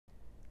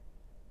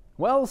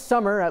Well,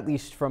 summer, at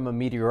least from a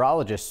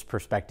meteorologist's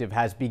perspective,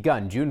 has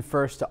begun. June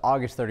 1st to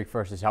August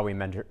 31st is how we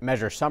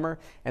measure summer,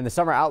 and the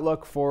summer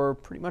outlook for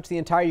pretty much the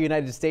entire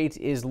United States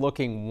is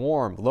looking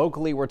warm.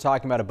 Locally, we're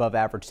talking about above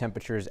average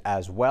temperatures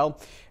as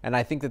well, and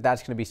I think that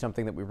that's going to be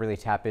something that we really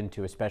tap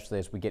into, especially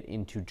as we get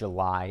into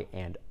July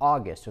and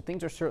August. So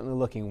things are certainly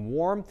looking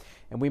warm,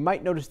 and we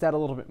might notice that a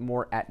little bit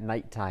more at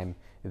nighttime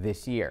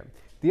this year.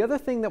 The other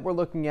thing that we're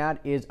looking at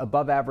is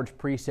above average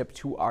precip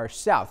to our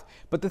south.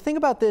 But the thing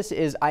about this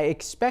is I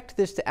expect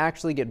this to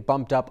actually get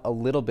bumped up a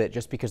little bit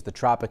just because the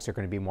tropics are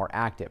going to be more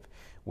active.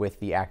 With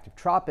the active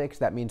tropics,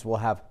 that means we'll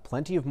have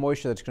plenty of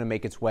moisture that's going to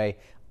make its way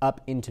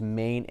up into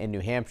Maine and New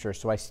Hampshire.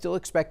 So I still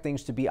expect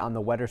things to be on the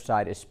wetter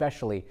side,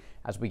 especially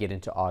as we get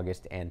into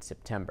August and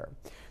September.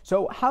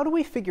 So how do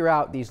we figure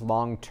out these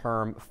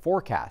long-term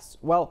forecasts?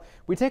 Well,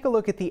 we take a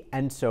look at the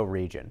ENSO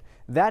region.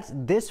 That's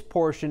this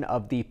portion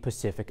of the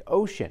Pacific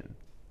Ocean.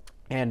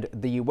 And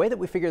the way that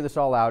we figure this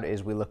all out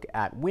is we look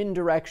at wind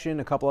direction,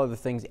 a couple other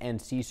things,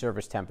 and sea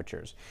surface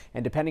temperatures.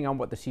 And depending on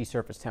what the sea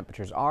surface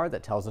temperatures are,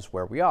 that tells us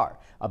where we are.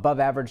 Above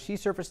average sea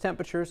surface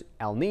temperatures,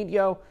 El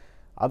Nino.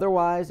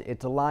 Otherwise,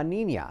 it's a La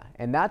Nina,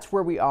 and that's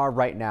where we are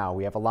right now.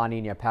 We have a La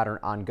Nina pattern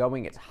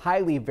ongoing. It's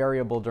highly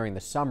variable during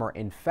the summer.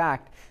 In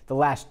fact, the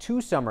last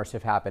two summers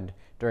have happened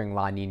during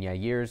La Nina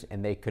years,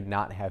 and they could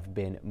not have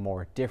been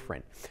more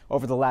different.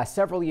 Over the last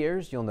several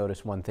years, you'll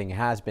notice one thing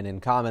has been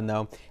in common,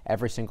 though.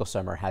 Every single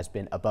summer has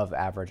been above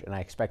average, and I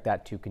expect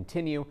that to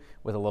continue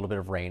with a little bit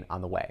of rain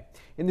on the way.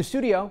 In the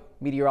studio,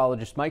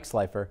 meteorologist Mike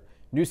Slifer,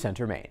 News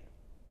Center, Maine.